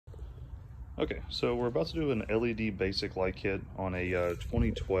Okay, so we're about to do an LED basic light kit on a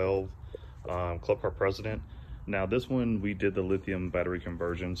 2012 Club Car Precedent. Now this one we did the lithium battery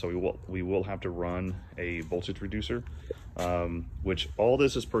conversion, so we will have to run a voltage reducer, which all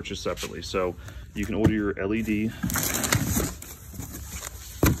this is purchased separately. So you can order your LED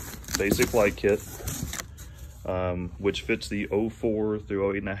basic light kit, which fits the 04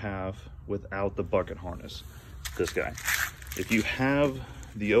 through 08.5 without the bucket harness. This guy. If you have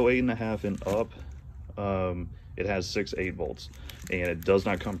the 08.5 and up, it has 6-8 volts, and it does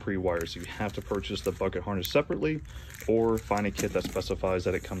not come pre-wired, so you have to purchase the bucket harness separately or find a kit that specifies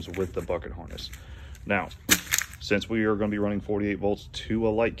that it comes with the bucket harness. Now, since we are going to be running 48 volts to a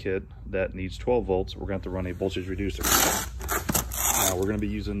light kit that needs 12 volts, we're going to have to run a voltage reducer. Now we're going to be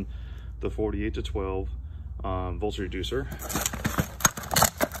using the 48 to 12 voltage reducer,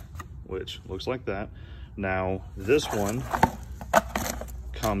 which looks like that. Now this one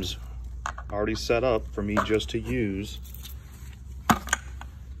comes already set up for me just to use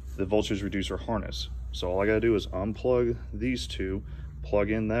the voltage reducer harness. So all I gotta do is unplug these two,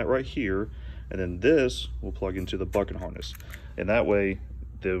 plug in that right here, and then this will plug into the bucket harness. And that way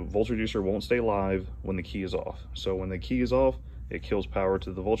the voltage reducer won't stay live when the key is off. So when the key is off, it kills power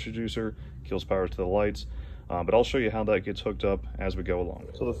to the voltage reducer, kills power to the lights. But I'll show you how that gets hooked up as we go along.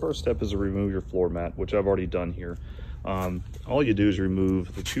 So the first step is to remove your floor mat, which I've already done here. All you do is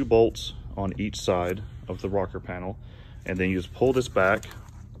remove the 2 bolts on each side of the rocker panel, and then you just pull this back,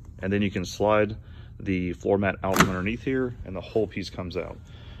 and then you can slide the floor mat out from underneath here, and the whole piece comes out.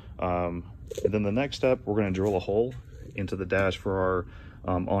 And then the next step, we're going to drill a hole into the dash for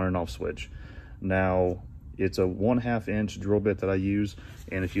our on and off switch. Now it's a 1/2 inch drill bit that I use,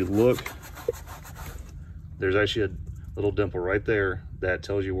 and if you look, there's actually a little dimple right there that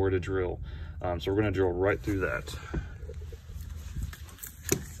tells you where to drill. So we're going to drill right through that.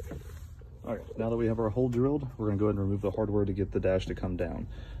 All right, now that we have our hole drilled, we're going to go ahead and remove the hardware to get the dash to come down.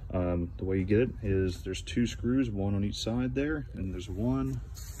 The way you get it is there's 2 screws, 1 on each side there, and there's 1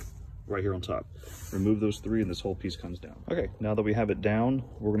 right here on top. Remove those 3 and this whole piece comes down. Okay, now that we have it down,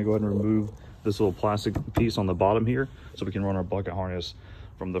 we're going to go ahead and remove this little plastic piece on the bottom here so we can run our bucket harness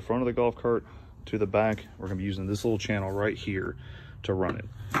from the front of the golf cart to the back. We're going to be using this little channel right here to run it.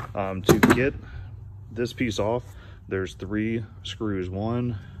 To get this piece off, there's 3 screws,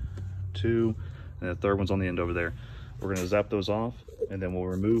 1, 2, and the third one's on the end over there. We're going to zap those off, and then we'll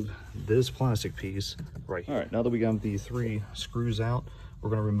remove this plastic piece right here. All right, now that we got the 3 screws out, we're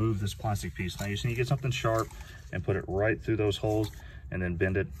going to remove this plastic piece. Now you just need to get something sharp and put it right through those holes and then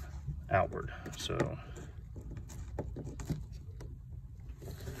bend it outward. So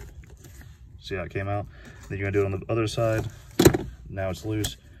see how it came out? Then you're gonna do it on the other side. Now it's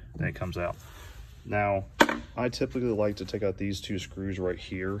loose, and it comes out. Now, I typically like to take out these 2 screws right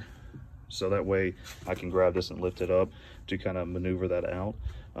here, so that way I can grab this and lift it up to kind of maneuver that out.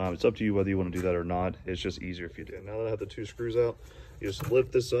 It's up to you whether you want to do that or not. It's just easier if you do. Now that I have the 2 screws out, you just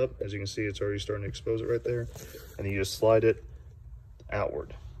lift this up. As you can see, it's already starting to expose it right there. And then you just slide it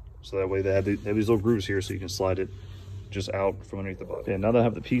outward. So that way they have these little grooves here, so you can slide it just out from underneath the bucket. And now that I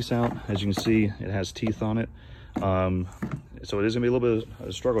have the piece out, as you can see, it has teeth on it. So it is gonna be a little bit of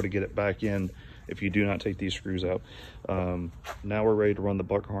a struggle to get it back in if you do not take these screws out. Now we're ready to run the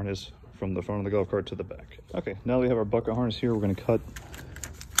bucket harness from the front of the golf cart to the back. Okay, now that we have our bucket harness here, we're gonna cut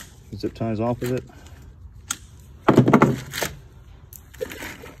the zip ties off of it.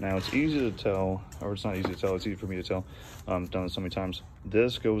 Now it's easy to tell, or it's not easy to tell, it's easy for me to tell. I've done this so many times.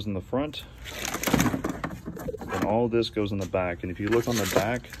 This goes in the front, and all this goes in the back. And if you look on the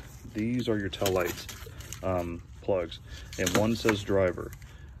back, these are your tail lights plugs, and one says driver.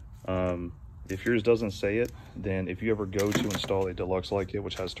 If yours doesn't say it, then if you ever go to install a deluxe light kit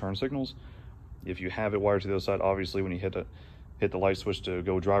which has turn signals, if you have it wired to the other side, obviously when you hit the light switch to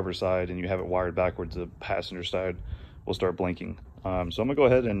go driver's side and you have it wired backwards, the passenger side will start blinking. So I'm gonna go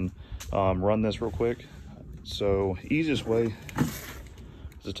ahead and run this real quick. So easiest way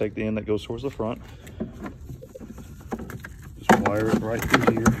is to take the end that goes towards the front, just wire it right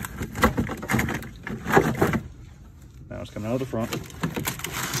through here. Now it's coming out of the front.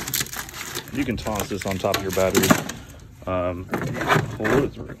 You can toss this on top of your battery, pull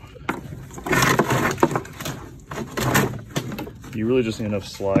it through. You really just need enough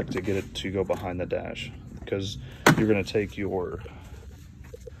slack to get it to go behind the dash, because you're going to take your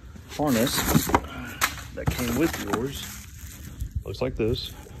harness that came with yours, looks like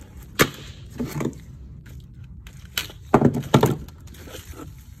this,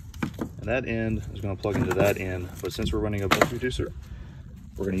 and that end is going to plug into that end. But since we're running a voltage reducer,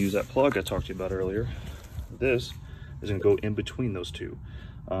 we're going to use that plug I talked to you about earlier. This is going to go in between those two.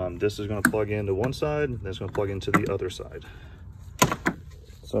 This is going to plug into one side, and it's going to plug into the other side.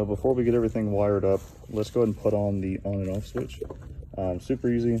 So before we get everything wired up, let's go ahead and put on the on and off switch. Super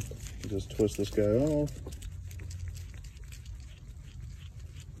easy. Just twist this guy off.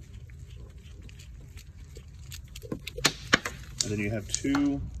 And then you have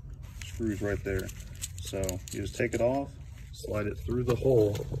two screws right there. So you just take it off, slide it through the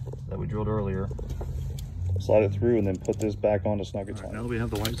hole that we drilled earlier, slide it through, and then put this back on to snug it. Now that we have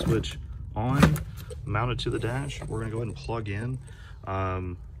the light switch on, mounted to the dash, we're gonna go ahead and plug in.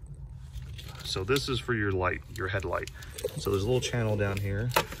 So this is for your light, your headlight. So there's a little channel down here.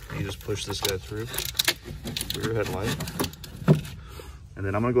 You just push this guy through for your headlight. And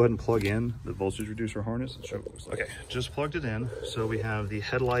then I'm gonna go ahead and plug in the voltage reducer harness. Okay, just plugged it in. So we have the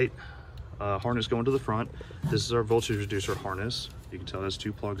headlight harness going to the front. This is our voltage reducer harness. You can tell there's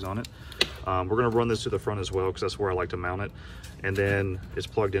two plugs on it. We're gonna run this to the front as well because that's where I like to mount it. And then it's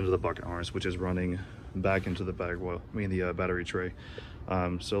plugged into the bucket harness, which is running back into the the battery tray.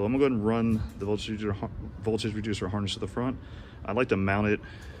 So I'm gonna go ahead and run the voltage reducer harness to the front. I'd like to mount it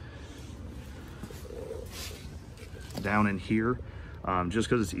down in here, just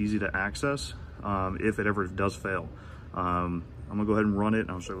because it's easy to access if it ever does fail. I'm gonna go ahead and run it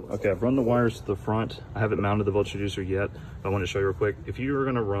and I'll show you. Okay, I've run the wires to the front. I haven't mounted the voltage reducer yet, but I want to show you real quick. If you are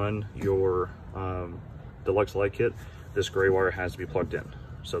gonna run your deluxe light kit, this gray wire has to be plugged in.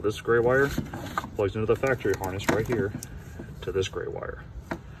 So this gray wire plugs into the factory harness right here to this gray wire.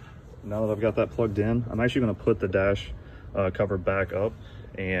 Now that I've got that plugged in, I'm actually gonna put the dash cover back up,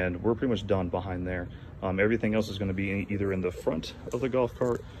 and we're pretty much done behind there. Everything else is gonna be either in the front of the golf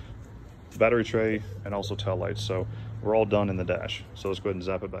cart, battery tray, and also tail lights. So we're all done in the dash. So let's go ahead and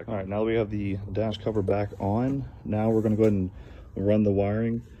zap it back. All right, now that we have the dash cover back on, now we're gonna go ahead and run the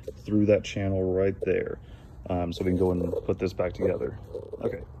wiring through that channel right there. So we can go and put this back together.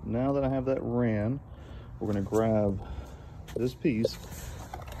 Okay, now that I have that ran, we're gonna grab this piece,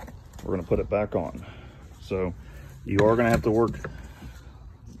 we're gonna put it back on. So you are gonna have to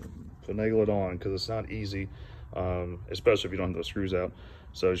finagle it on because it's not easy, especially if you don't have those screws out.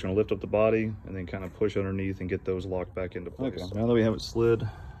 So you're just gonna lift up the body and then kind of push underneath and get those locked back into place. Okay, now that we have it slid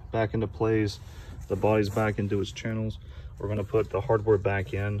back into place, the body's back into its channels, we're gonna put the hardboard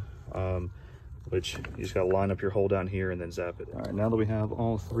back in, which you just gotta line up your hole down here and then zap it in. All right, now that we have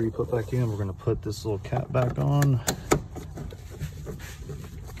all three put back in, we're gonna put this little cap back on.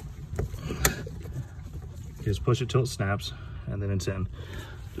 Just push it till it snaps and then it's in.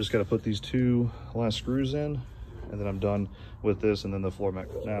 Just gotta put these two last screws in and then I'm done with this, and then the floor mat.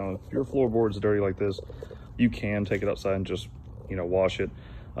 Now, if your floorboard's dirty like this, you can take it outside and just, wash it.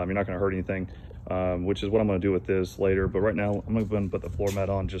 You're not gonna hurt anything, which is what I'm gonna do with this later. But right now, I'm gonna go ahead and put the floor mat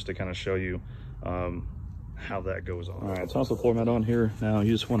on just to kind of show you how that goes on. All right, toss the floor mat on here. Now,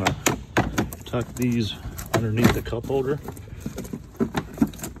 you just wanna tuck these underneath the cup holder.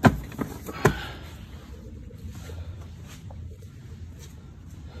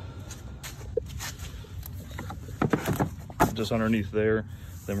 Just underneath there.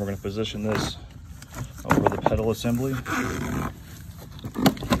 Then we're going to position this over the pedal assembly.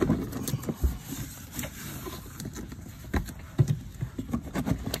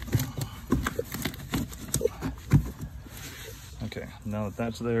 Okay, now that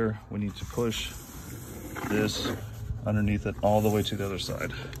that's there, we need to push this underneath it all the way to the other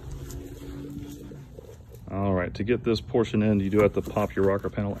side. All right, to get this portion in, you do have to pop your rocker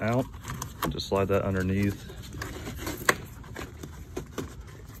panel out. Just slide that underneath.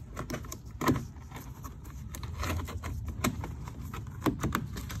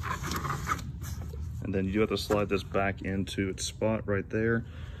 And then you do have to slide this back into its spot right there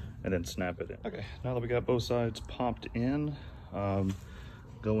and then snap it in. Okay, now that we got both sides popped in,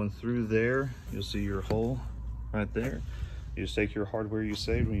 going through there, you'll see your hole right there. You just take your hardware you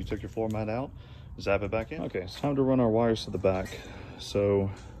saved when you took your floor mat out, zap it back in. Okay, it's time to run our wires to the back.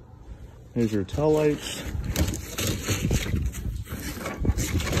 So here's your tail lights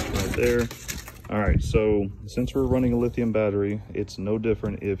right there. All right, so since we're running a lithium battery, it's no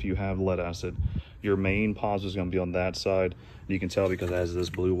different if you have lead acid. Your main positive is going to be on that side. You can tell because it has this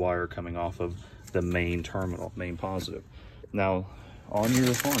blue wire coming off of the main terminal, main positive. Now, on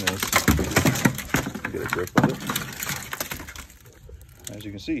your harness, get a grip of it. As you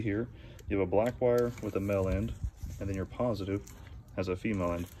can see here, you have a black wire with a male end, and then your positive has a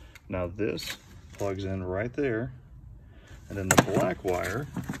female end. Now this plugs in right there, and then the black wire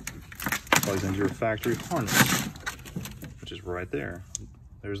plugs into your factory harness, which is right there.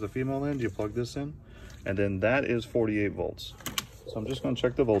 There's the female end, you plug this in, and then that is 48 volts. So I'm just gonna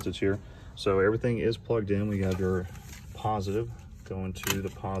check the voltage here. So everything is plugged in. We have your positive going to the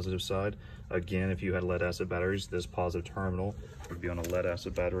positive side. Again, if you had lead acid batteries, this positive terminal would be on a lead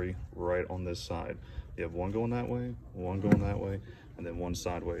acid battery right on this side. You have one going that way, one going that way, and then one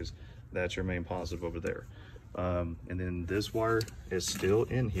sideways. That's your main positive over there. And then this wire is still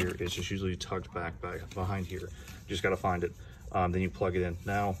in here. It's just usually tucked back behind here. You just got to find it. Then you plug it in.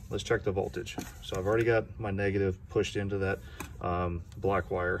 Now let's check the voltage. So I've already got my negative pushed into that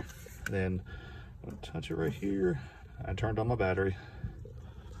black wire. Then I'm gonna touch it right here. I turned on my battery.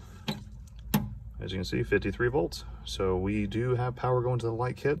 As you can see, 53 volts. So we do have power going to the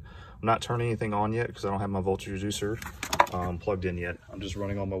light kit. I'm not turning anything on yet because I don't have my voltage reducer plugged in yet. I'm just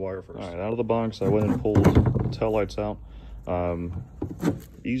running on my wire first. All right, out of the box, I went and pulled the tail lights out.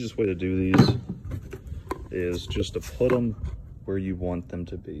 Easiest way to do these is just to put them where you want them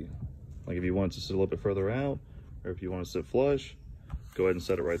to be. Like if you want it to sit a little bit further out, or if you want to sit flush, go ahead and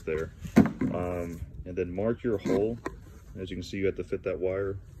set it right there. And then mark your hole. As you can see, you have to fit that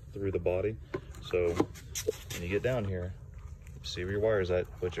wire through the body. So when you get down here, see where your wire is at,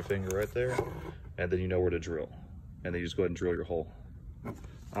 put your finger right there, and then you know where to drill. And then you just go ahead and drill your hole.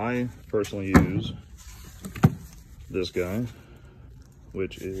 I personally use this guy,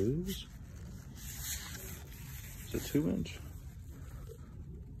 which is it 2-inch?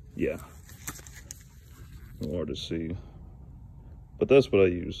 Yeah, hard to see, but that's what I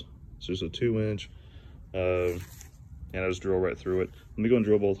use. It's just a 2-inch, and I just drill right through it. Let me go and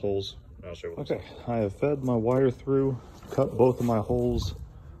drill both holes. I'll show you what. Okay, I have fed my wire through, cut both of my holes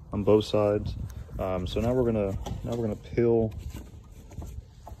on both sides. So now we're gonna peel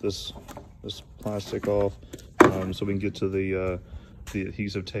this plastic off, so we can get to the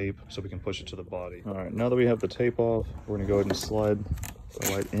adhesive tape, so we can push it to the body. All right, now that we have the tape off, we're gonna go ahead and slide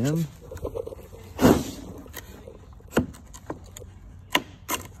the light in.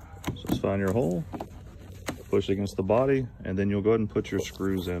 So just find your hole, push it against the body, and then you'll go ahead and put your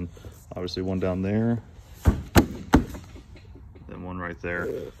screws in. Obviously one down there, then one right there.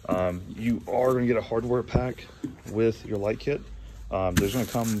 You are gonna get a hardware pack with your light kit. It's gonna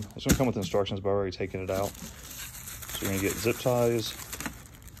come with instructions, but I've already taken it out. So you're gonna get zip ties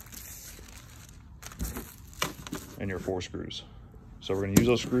and your 4 screws. So we're gonna use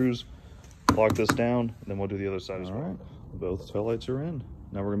those screws, lock this down, and then we'll do the other side as well. All right, both tail lights are in.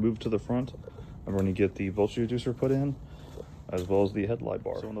 Now we're gonna move to the front, and we're gonna get the voltage reducer put in, as well as the headlight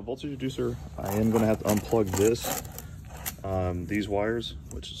bar. So on the voltage reducer, I am gonna have to unplug these wires,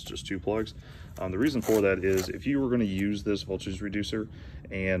 which is just 2 plugs. The reason for that is if you were gonna use this voltage reducer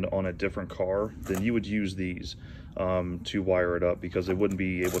and on a different car, then you would use these to wire it up, because it wouldn't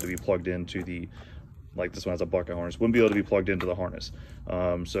be able to be plugged into the, like this one has a bucket harness, wouldn't be able to be plugged into the harness.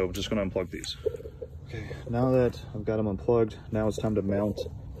 So I'm just gonna unplug these. Okay, now that I've got them unplugged, now it's time to mount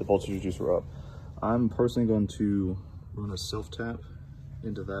the voltage reducer up. I'm personally going to run a self-tap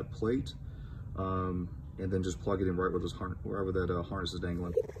into that plate, and then just plug it in right where wherever that harness is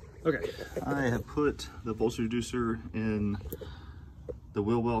dangling. Okay, I have put the voltage reducer in the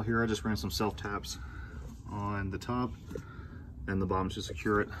wheel well here. I just ran some self-taps on the top and the bottom to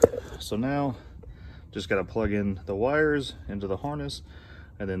secure it. So now, just gotta plug in the wires into the harness,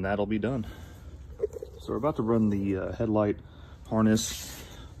 and then that'll be done. So we're about to run the headlight harness.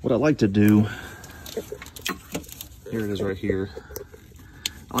 What I like to do, here it is right here,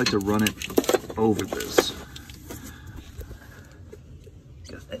 I like to run it over this.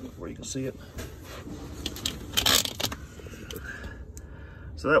 Got that where you can see it.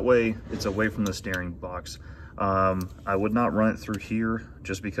 So that way it's away from the steering box. I would not run it through here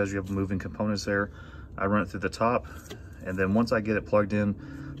just because you have moving components there. I run it through the top, and then once I get it plugged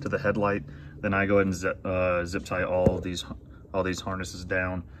in to the headlight, then I go ahead and zip tie all these harnesses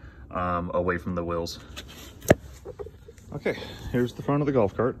down away from the wheels. Okay, here's the front of the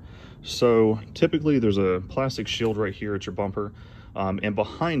golf cart. So typically there's a plastic shield right here at your bumper, and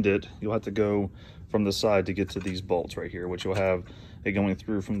behind it you'll have to go from the side to get to these bolts right here, which you'll have it going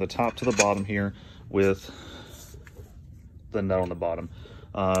through from the top to the bottom here with the nut on the bottom.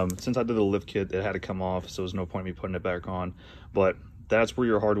 Since I did the lift kit, it had to come off, so there's no point in me putting it back on. But that's where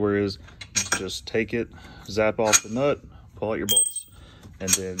your hardware is. Just take it, zap off the nut, pull out your bolts, and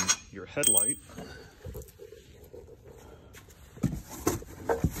then your headlight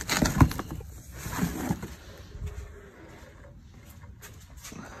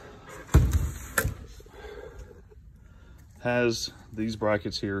has these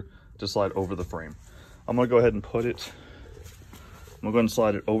brackets here to slide over the frame. I'm gonna go ahead and put it, I'm gonna go ahead and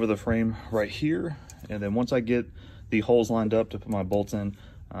slide it over the frame right here, and then once I get the holes lined up to put my bolts in,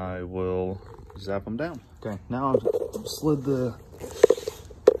 I will zap them down. Okay, now I've slid the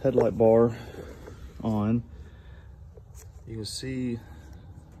headlight bar on. you can see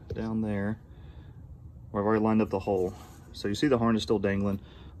down there where I've already lined up the hole. So you see the harness still dangling.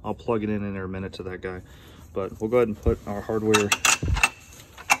 I'll plug it in a minute to that guy. But we'll go ahead and put our hardware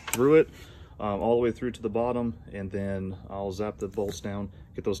through it, all the way through to the bottom, and then I'll zap the bolts down,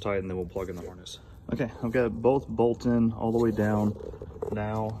 get those tight, and then we'll plug in the harness. Okay, I've got both bolts in all the way down.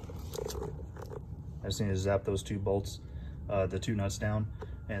 Now, I just need to zap those two bolts, the two nuts down,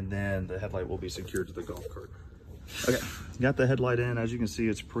 and then the headlight will be secured to the golf cart. Okay, got the headlight in. As you can see,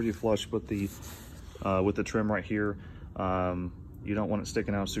 it's pretty flush with the trim right here. You don't want it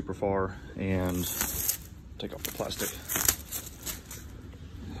sticking out super far, and take off the plastic.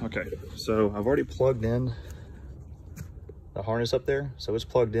 Okay, so I've already plugged in the harness up there, so it's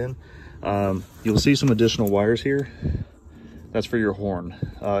plugged in. You'll see some additional wires here. That's for your horn,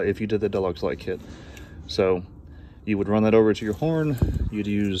 if you did the deluxe light kit. So you would run that over to your horn. You'd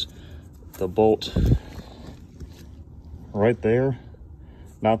use the bolt right there,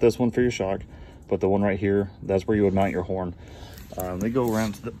 not this one for your shock, but the one right here. That's where you would mount your horn. They go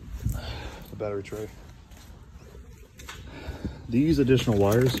around to the battery tray. These additional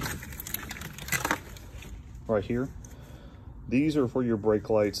wires right here, these are for your brake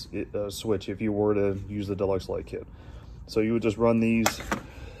lights switch if you were to use the deluxe light kit. So you would just run these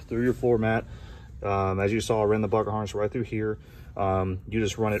through your floor mat. As you saw, I ran the bucket harness right through here. You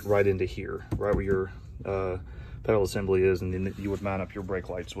just run it right into here, right where your pedal assembly is, and then you would mount up your brake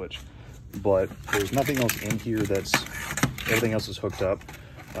light switch. But there's nothing else in here. Everything else is hooked up.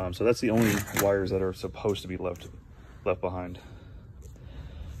 So that's the only wires that are supposed to be left behind.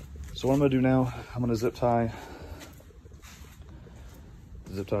 So what I'm gonna do now, I'm gonna zip tie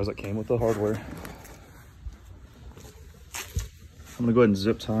the zip ties that came with the hardware. I'm gonna go ahead and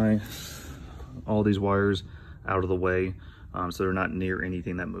zip tie all these wires out of the way, so they're not near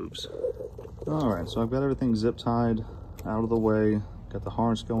anything that moves. All right, so I've got everything zip tied out of the way, got the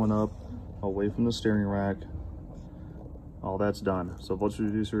harness going up, away from the steering rack. All that's done. So voltage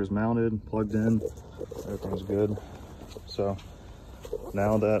reducer is mounted, plugged in, everything's good. So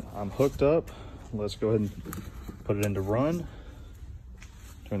now that I'm hooked up, let's go ahead and put it into run.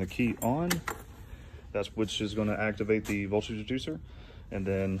 Turn the key on. That's which is going to activate the voltage reducer, and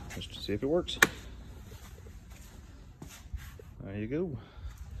then let's just see if it works. There you go.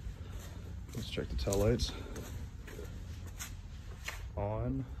 Let's check the tail lights.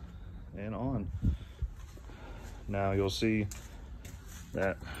 On and on. Now you'll see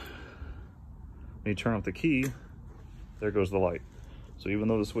that when you turn off the key, there goes the light. So even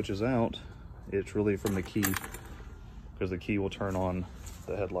though the switch is out, it's really from the key, because the key will turn on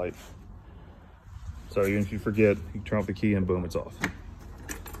the headlight. So even if you forget, you turn off the key and boom, it's off.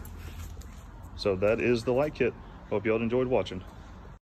 So that is the light kit. Hope y'all enjoyed watching.